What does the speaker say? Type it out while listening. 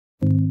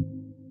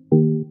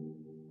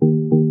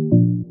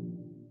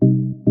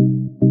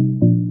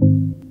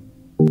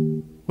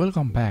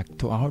Welcome back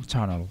to our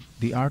channel,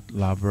 The Art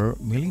Lover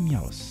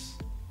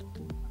Millennials.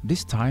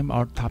 This time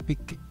our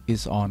topic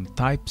is on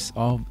types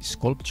of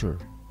sculpture.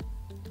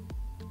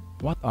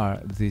 What are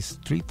these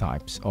three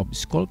types of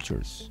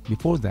sculptures?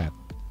 Before that,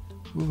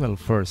 we will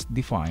first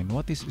define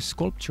what is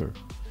sculpture.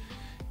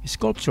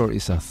 Sculpture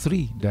is a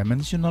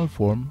three-dimensional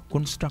form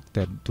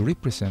constructed to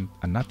represent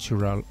a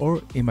natural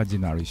or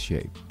imaginary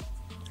shape.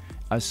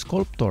 A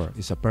sculptor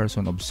is a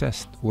person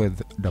obsessed with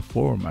the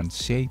form and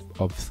shape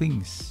of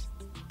things.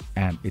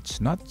 And it's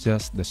not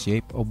just the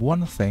shape of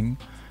one thing,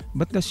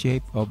 but the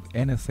shape of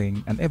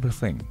anything and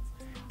everything.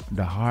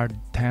 The hard,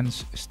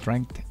 tense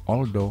strength,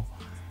 although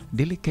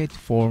delicate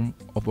form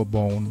of a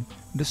bone,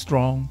 the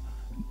strong,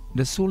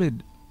 the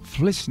solid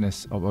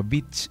fleshiness of a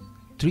beech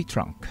tree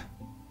trunk,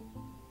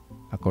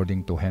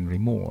 according to Henry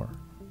Moore.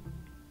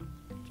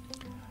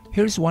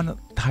 Here's one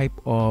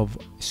type of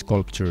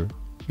sculpture.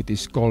 It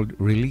is called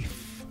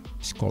relief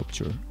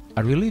sculpture.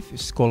 A relief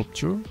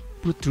sculpture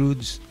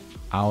protrudes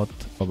out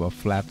of a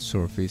flat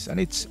surface, and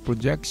its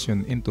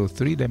projection into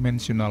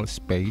three-dimensional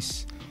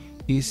space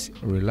is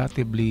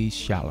relatively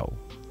shallow.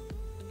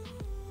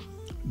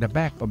 The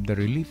back of the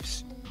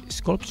relief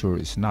sculpture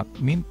is not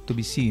meant to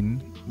be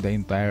seen. The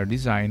entire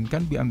design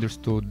can be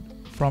understood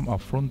from a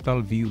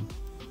frontal view.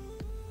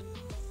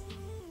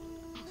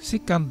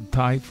 Second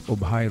type of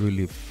high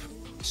relief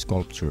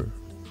sculpture.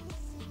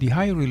 The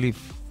high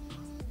relief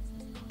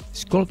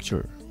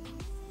sculpture,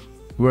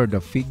 where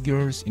the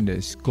figures in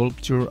the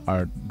sculpture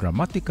are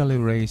dramatically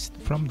raised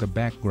from the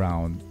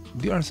background.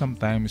 They are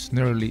sometimes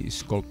nearly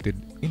sculpted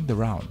in the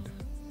round.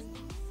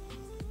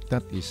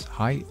 That is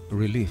high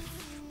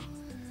relief.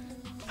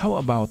 How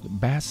about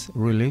bas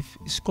relief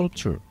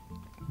sculpture?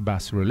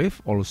 Bas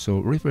relief, also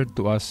referred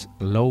to as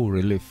low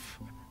relief,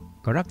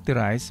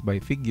 characterized by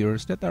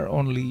figures that are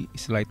only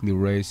slightly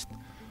raised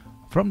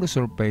from the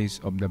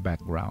surface of the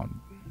background.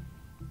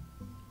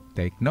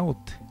 Take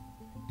note,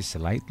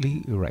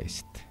 slightly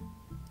raised.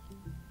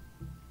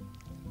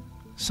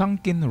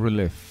 Sunken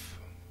relief.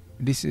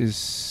 This is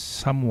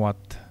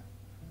somewhat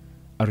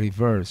a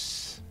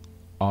reverse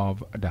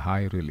of the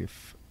high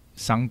relief.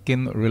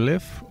 Sunken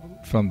relief,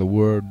 from the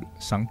word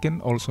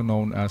sunken, also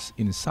known as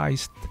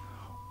incised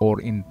or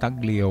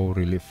intaglio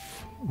relief.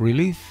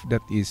 Relief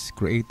that is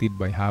created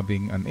by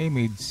having an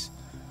image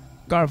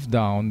carved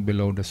down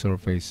below the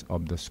surface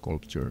of the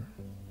sculpture.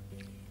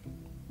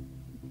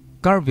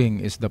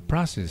 Carving is the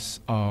process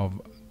of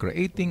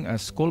creating a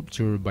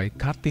sculpture by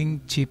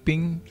cutting,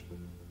 chipping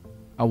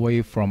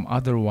away from,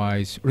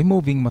 otherwise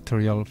removing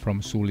material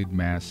from solid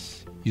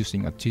mass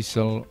using a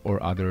chisel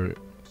or other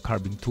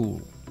carving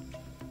tool.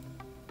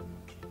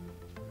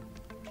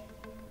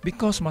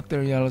 Because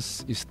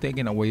materials is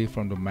taken away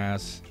from the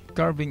mass,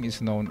 carving is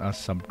known as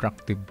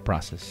subtractive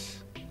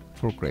process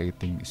for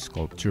creating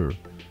sculpture.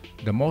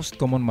 The most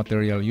common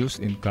material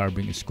used in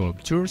carving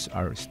sculptures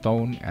are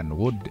stone and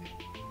wood.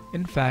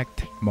 In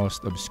fact,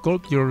 most of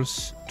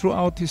sculptures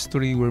throughout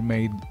history were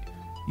made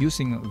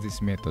using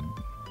this method,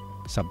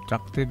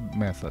 subtractive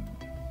method.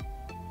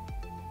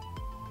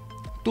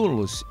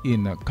 Tools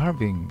in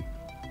carving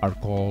are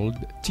called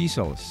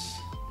chisels.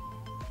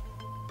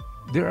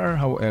 There are,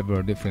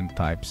 however, different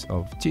types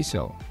of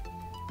chisel.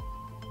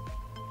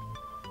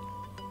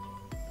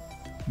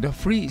 The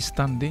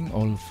freestanding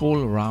or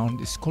full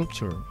round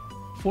sculpture.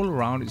 Full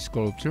round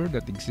sculpture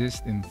that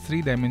exists in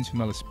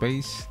three-dimensional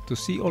space. To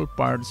see all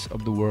parts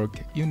of the work,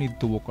 you need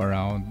to walk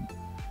around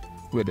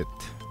with it.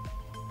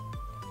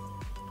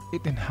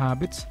 It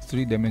inhabits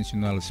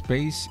three-dimensional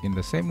space in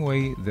the same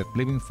way that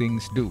living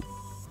things do.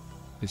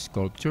 The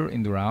sculpture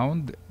in the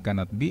round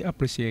cannot be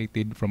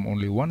appreciated from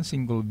only one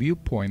single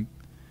viewpoint,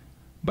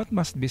 but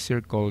must be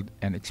circled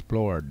and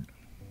explored.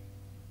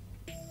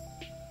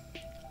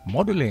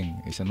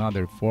 Modeling is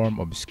another form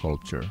of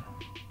sculpture.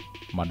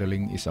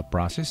 Modeling is a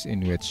process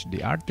in which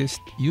the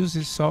artist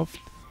uses soft,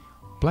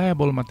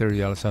 pliable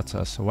material such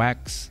as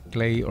wax,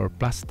 clay, or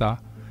plasta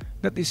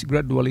that is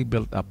gradually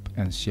built up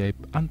and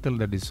shaped until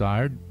the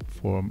desired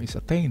form is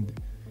attained.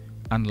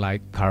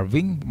 Unlike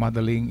carving,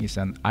 modeling is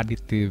an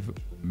additive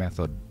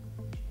method.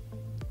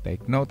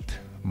 Take note,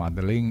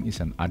 modeling is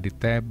an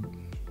additive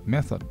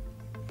method,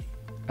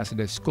 as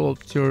the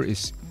sculpture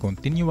is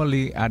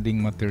continually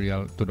adding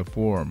material to the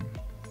form.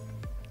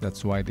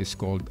 That's why it is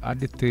called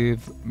additive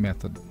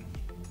method.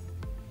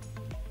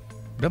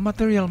 The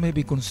material may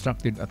be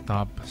constructed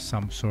atop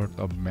some sort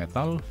of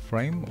metal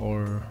frame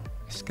or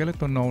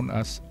skeleton known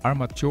as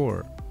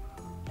armature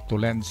to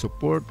lend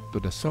support to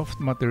the soft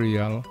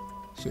material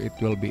so it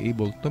will be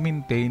able to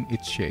maintain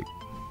its shape.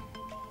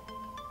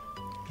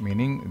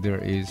 Meaning there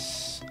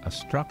is a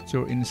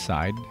structure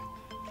inside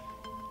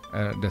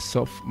the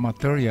soft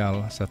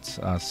material such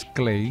as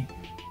clay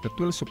that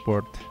will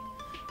support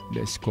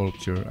the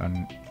sculpture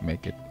and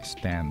make it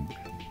stand.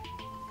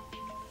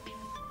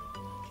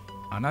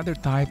 Another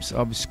types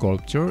of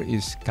sculpture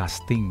is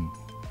casting.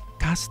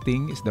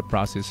 Casting is the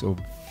process of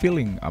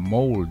filling a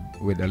mold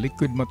with a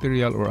liquid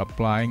material or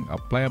applying a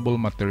pliable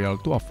material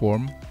to a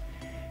form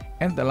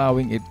and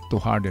allowing it to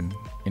harden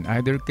In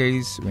either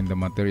case, when the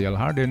material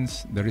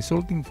hardens, the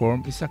resulting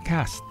form is a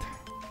cast.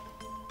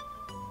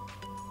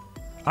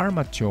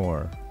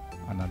 Armature,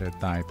 another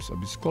types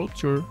of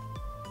sculpture.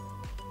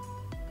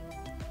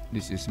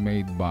 This is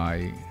made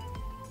by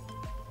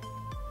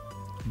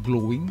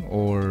gluing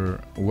or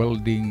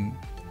welding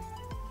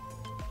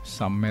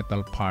some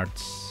metal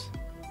parts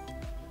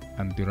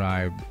and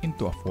derived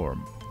into a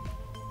form.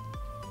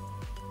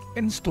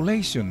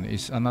 Installation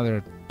is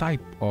another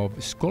type of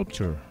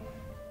sculpture.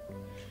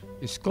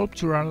 A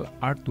sculptural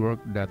artwork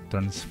that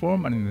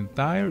transforms an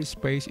entire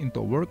space into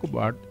a work of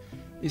art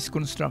is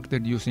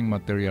constructed using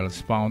materials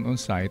found on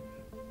site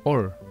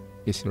or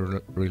is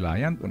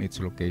reliant on its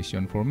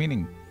location for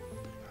meaning.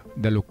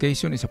 The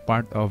location is a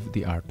part of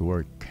the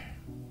artwork.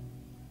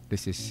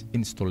 This is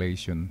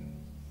installation.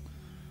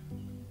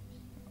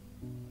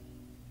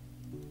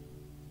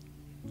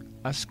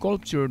 A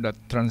sculpture that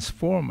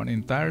transforms an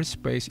entire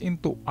space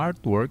into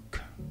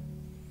artwork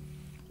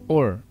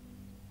or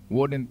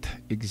wouldn't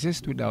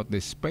exist without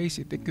the space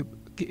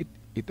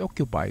it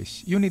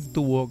occupies. You need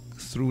to walk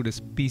through this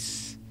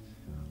piece.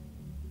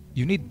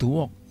 You need to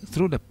walk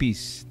through the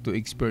piece to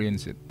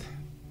experience it.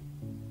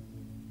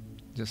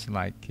 Just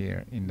like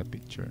here in the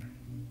picture.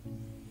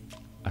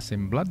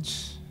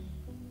 Assemblage,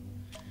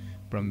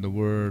 from the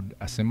word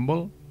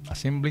assemble,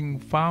 assembling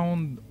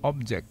found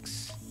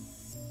objects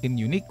in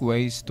unique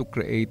ways to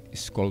create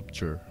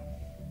sculpture.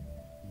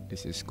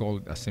 This is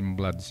called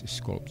assemblage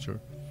sculpture.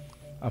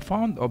 A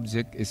found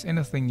object is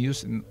anything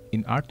used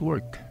in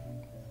artwork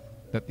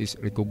that is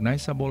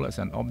recognizable as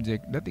an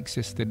object that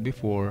existed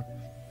before.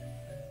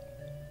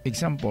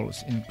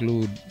 Examples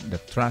include the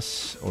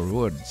truss or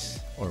woods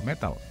or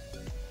metal.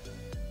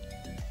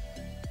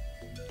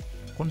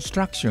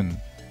 Construction.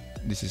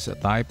 This is a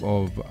type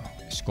of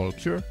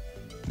sculpture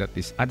that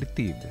is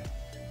additive.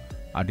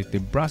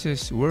 Additive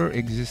process where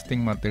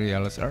existing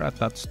materials are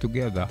attached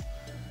together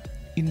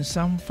in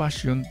some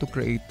fashion to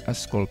create a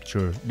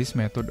sculpture. This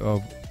method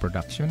of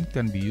production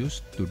can be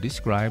used to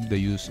describe the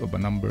use of a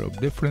number of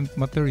different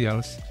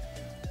materials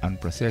and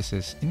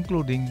processes,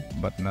 including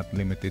but not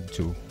limited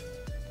to.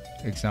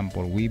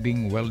 Example,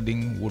 weaving,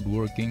 welding,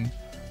 woodworking,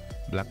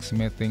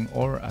 blacksmithing,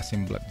 or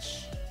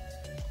assemblage.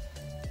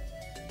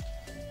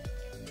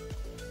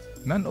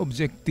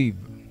 Non-objective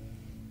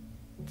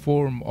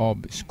form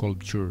of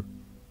sculpture,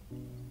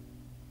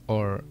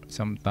 or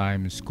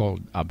sometimes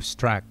called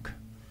abstract,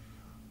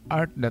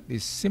 art that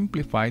is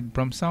simplified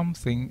from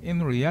something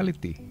in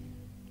reality.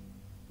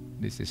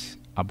 This is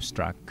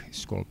abstract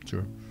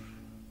sculpture.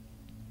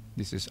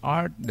 This is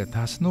art that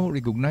has no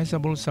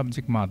recognizable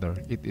subject matter.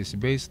 It is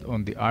based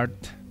on the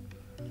art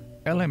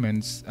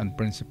elements and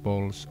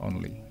principles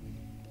only.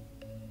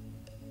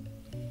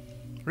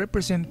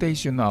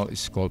 Representational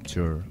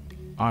sculpture,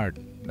 art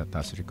that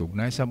has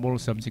recognizable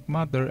subject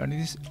matter and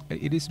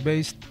it is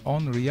based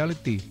on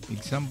reality.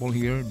 Example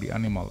here, the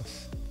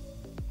animals.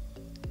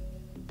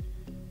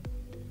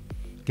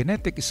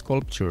 Kinetic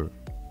sculpture.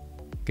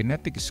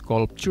 Kinetic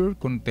sculpture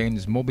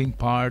contains moving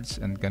parts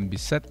and can be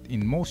set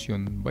in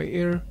motion by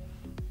air,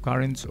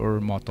 currents,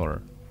 or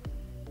motor.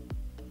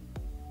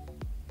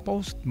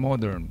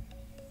 Postmodern.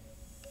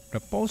 The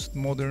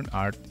postmodern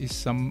art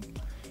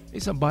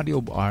is a body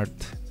of art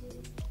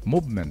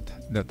movement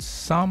that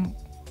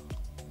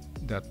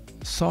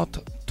sought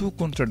to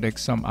contradict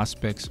some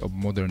aspects of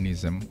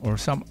modernism or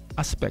some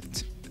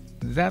aspects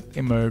that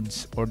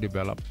emerged or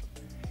developed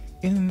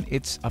in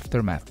its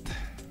aftermath.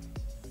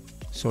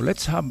 So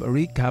let's have a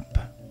recap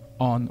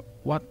on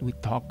what we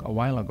talked a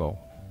while ago.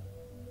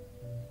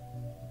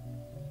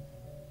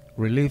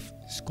 Relief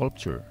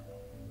sculpture.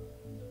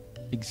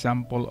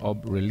 Example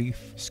of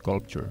relief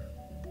sculpture.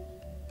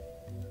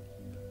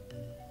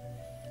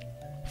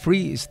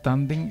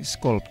 Freestanding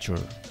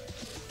sculpture.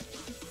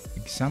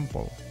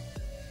 Example.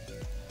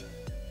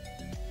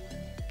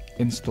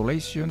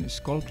 Installation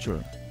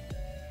sculpture.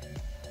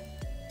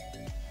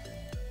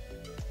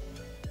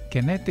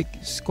 Kinetic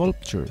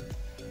sculpture.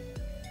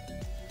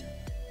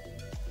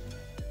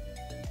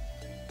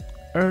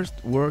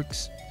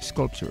 Earthworks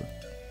sculpture.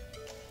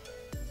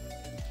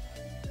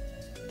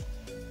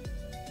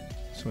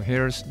 So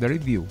here's the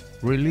review.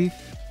 Relief,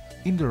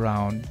 in the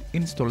round,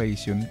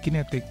 installation,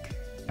 kinetic,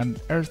 and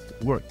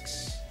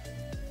earthworks.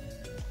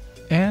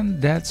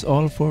 And that's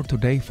all for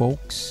today,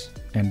 folks.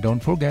 And don't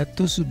forget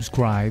to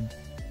subscribe.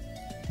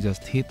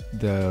 Just hit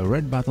the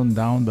red button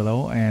down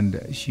below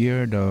and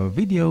share the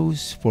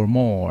videos for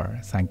more.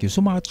 Thank you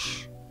so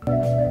much.